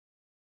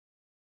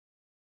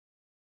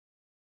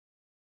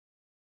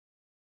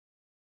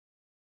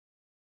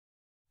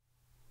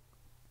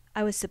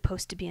I was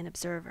supposed to be an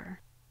observer.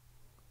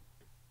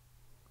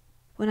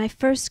 When I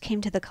first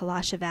came to the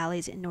Kalasha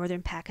valleys in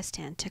northern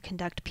Pakistan to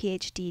conduct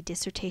PhD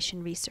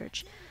dissertation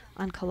research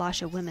on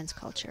Kalasha women's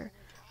culture,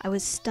 I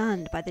was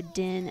stunned by the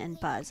din and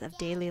buzz of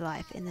daily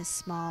life in this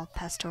small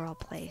pastoral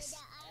place.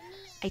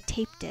 I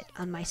taped it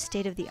on my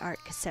state-of-the-art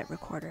cassette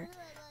recorder,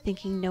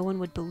 thinking no one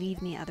would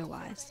believe me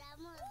otherwise.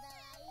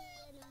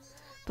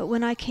 But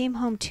when I came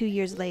home 2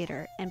 years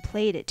later and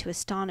played it to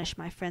astonish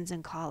my friends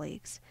and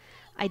colleagues,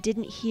 I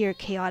didn't hear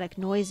chaotic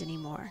noise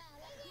anymore.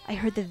 I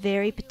heard the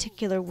very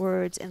particular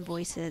words and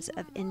voices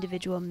of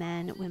individual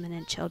men, women,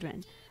 and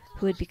children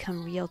who had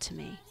become real to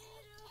me.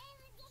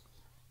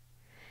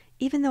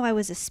 Even though I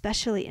was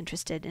especially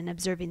interested in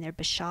observing their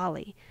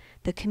bishali,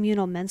 the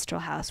communal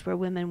menstrual house where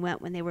women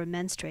went when they were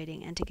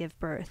menstruating and to give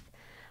birth,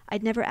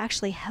 I'd never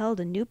actually held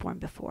a newborn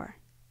before.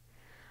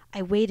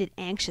 I waited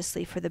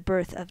anxiously for the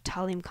birth of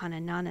Talim Khan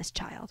and Nana's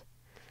child.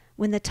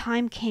 When the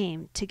time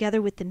came,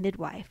 together with the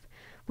midwife,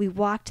 we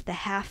walked the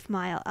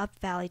half-mile up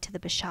valley to the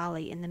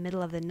bishali in the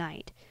middle of the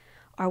night,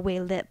 our way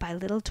lit by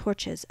little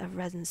torches of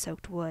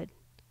resin-soaked wood.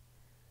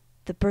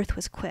 The birth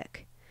was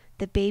quick.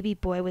 The baby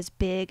boy was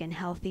big and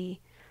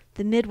healthy.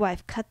 The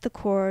midwife cut the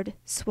cord,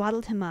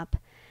 swaddled him up,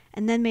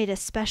 and then made a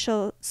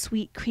special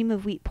sweet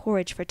cream-of-wheat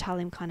porridge for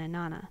Talim Khan and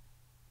Nana.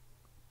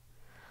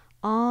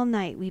 All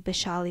night we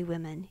bishali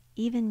women,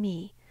 even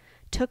me,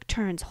 took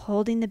turns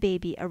holding the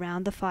baby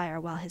around the fire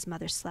while his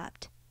mother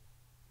slept.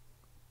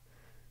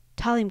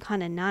 Talim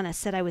Khan and Nana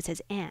said I was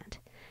his aunt,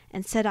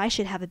 and said I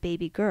should have a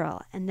baby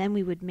girl, and then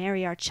we would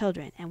marry our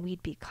children, and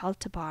we'd be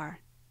Kaltabar.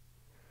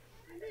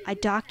 I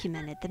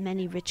documented the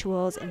many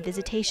rituals and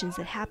visitations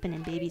that happen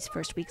in babies'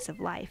 first weeks of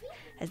life,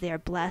 as they are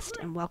blessed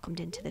and welcomed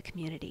into the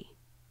community.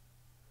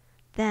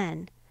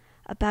 Then,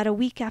 about a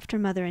week after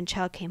mother and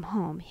child came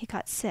home, he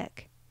got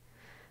sick.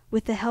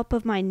 With the help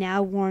of my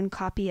now-worn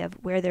copy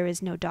of Where There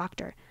Is No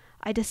Doctor,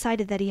 I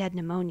decided that he had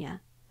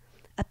pneumonia.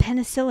 A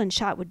penicillin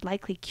shot would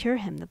likely cure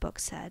him, the book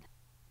said.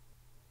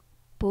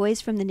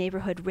 Boys from the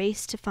neighborhood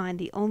raced to find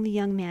the only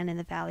young man in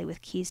the valley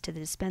with keys to the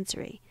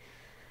dispensary,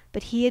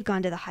 but he had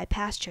gone to the high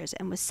pastures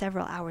and was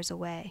several hours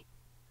away.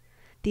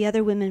 The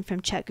other women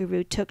from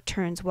Chetguru took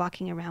turns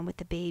walking around with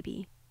the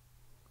baby.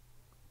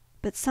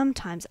 But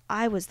sometimes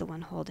I was the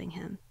one holding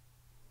him.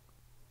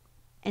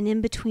 And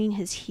in between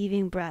his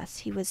heaving breaths,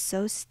 he was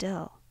so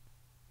still,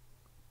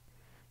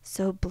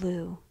 so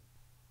blue.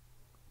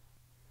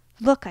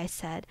 "Look," I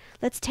said,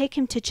 "let's take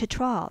him to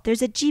Chitral.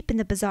 There's a jeep in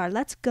the bazaar.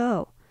 Let's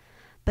go."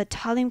 But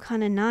Talim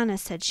Khan and Nana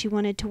said she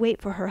wanted to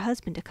wait for her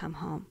husband to come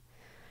home.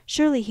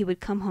 Surely he would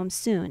come home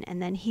soon, and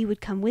then he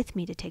would come with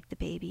me to take the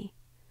baby.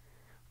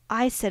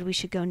 I said we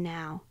should go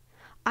now.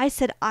 I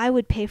said I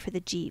would pay for the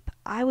jeep.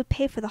 I would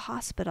pay for the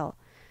hospital.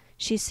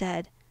 She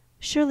said,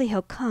 "Surely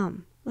he'll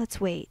come.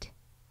 Let's wait."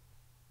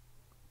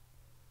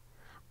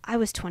 I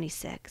was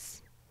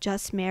 26,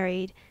 just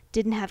married,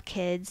 didn't have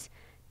kids,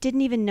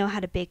 didn't even know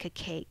how to bake a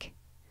cake.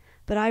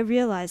 But I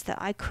realized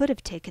that I could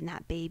have taken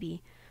that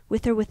baby,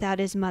 with or without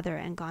his mother,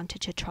 and gone to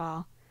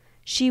Chitral.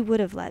 She would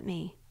have let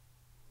me.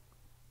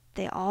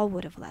 They all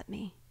would have let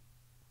me.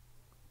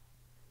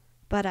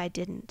 But I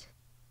didn't.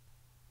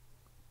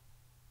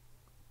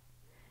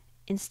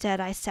 Instead,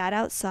 I sat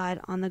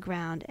outside on the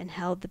ground and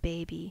held the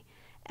baby,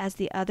 as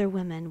the other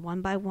women,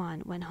 one by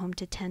one, went home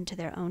to tend to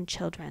their own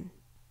children.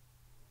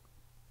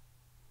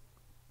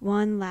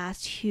 One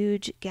last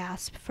huge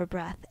gasp for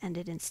breath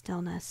ended in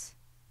stillness.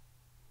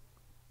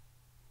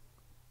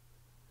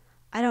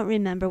 I don't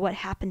remember what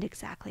happened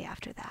exactly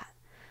after that,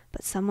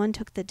 but someone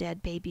took the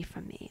dead baby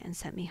from me and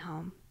sent me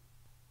home.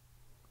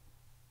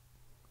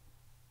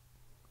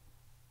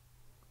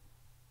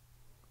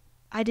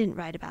 I didn't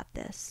write about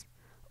this,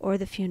 or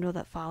the funeral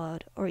that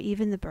followed, or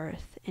even the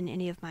birth in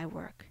any of my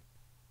work.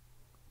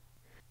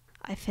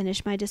 I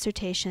finished my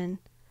dissertation,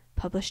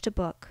 published a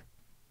book,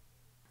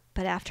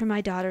 but after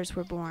my daughters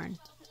were born,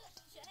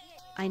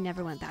 I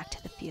never went back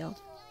to the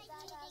field.